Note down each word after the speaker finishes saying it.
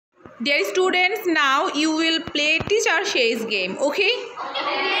Dear students, now you will play teacher says game. Okay?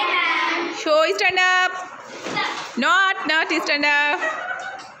 So stand up. Not stand up.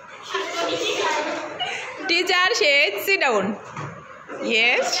 Teacher says sit down.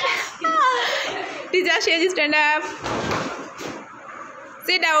 Yes. Teacher says stand up.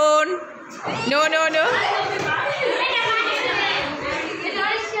 Sit down. No.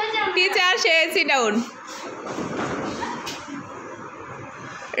 Teacher says sit down.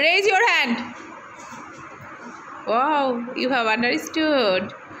 Raise your hand. Wow, you have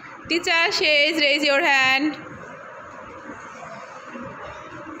understood. Teacher says raise your hand.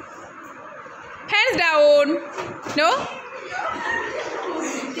 Hands down. No?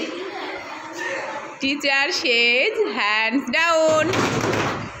 Teacher says hands down.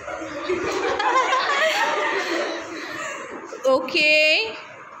 Okay.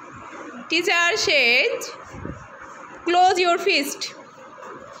 Teacher says close your fist.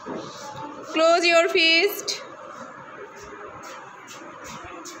 Close your fist.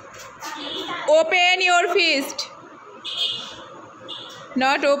 Open your fist.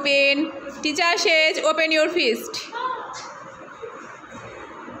 Not open. Teacher says open your fist.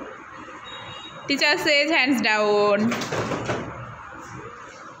 Teacher says hands down.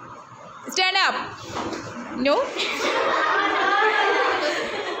 Stand up. No.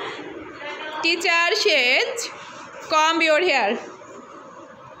 Teacher says comb your hair.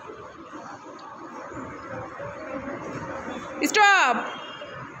 Stop.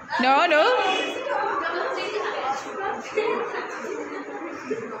 No.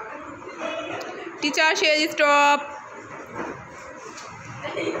 Teacher says stop.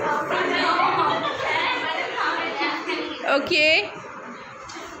 Okay.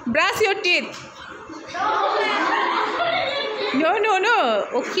 Brush your teeth. No.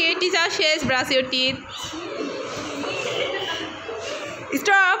 Okay, teacher says brush your teeth.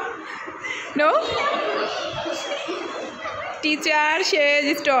 Stop. No. Teacher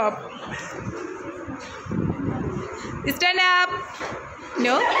says stop. Stand up.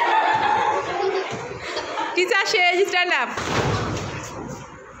 No. Teacher says stand up.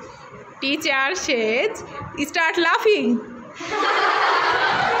 Teacher says start laughing.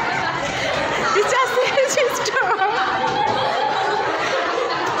 Teacher says stop.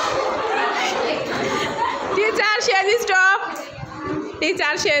 Teacher says stop.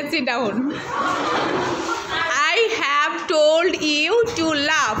 Teacher says sit down. I have told you to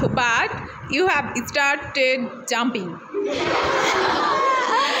laugh, but you have started jumping.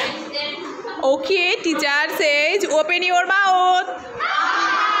 Okay, teacher says open your mouth.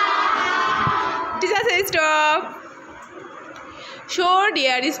 Teacher says stop. So,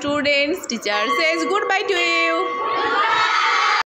 dear students, teacher says goodbye to you.